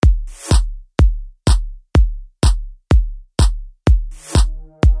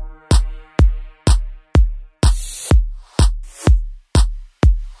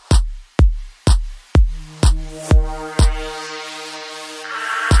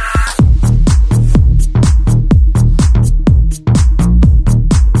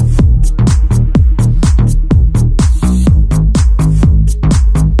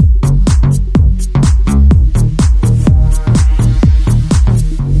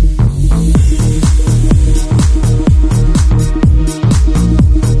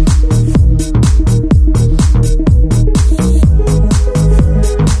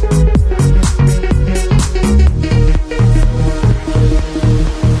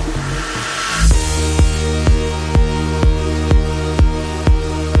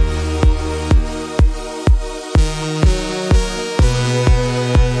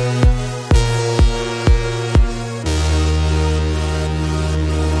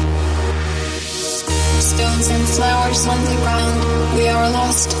Stones and flowers on the ground. We are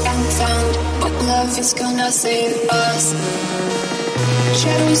lost and found, but love is gonna save us.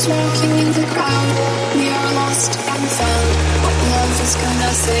 Shadows walking in the crowd. We are lost and found, but love is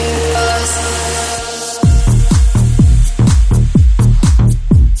gonna save us.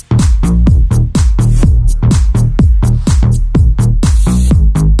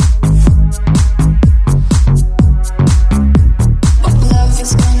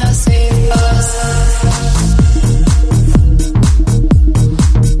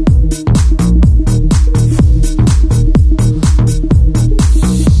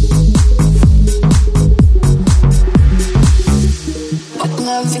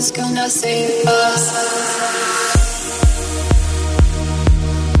 Love is gonna save us.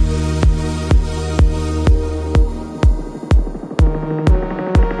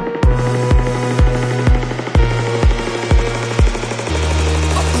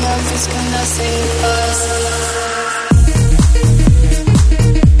 Love is gonna save us.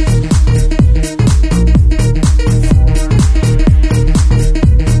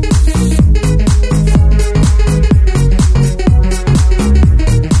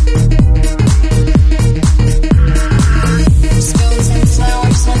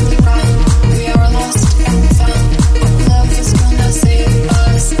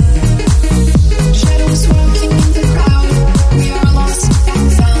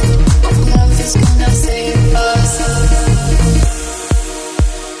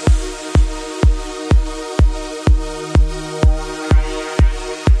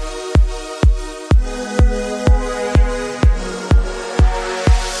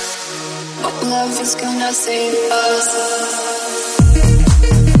 Love is gonna save us.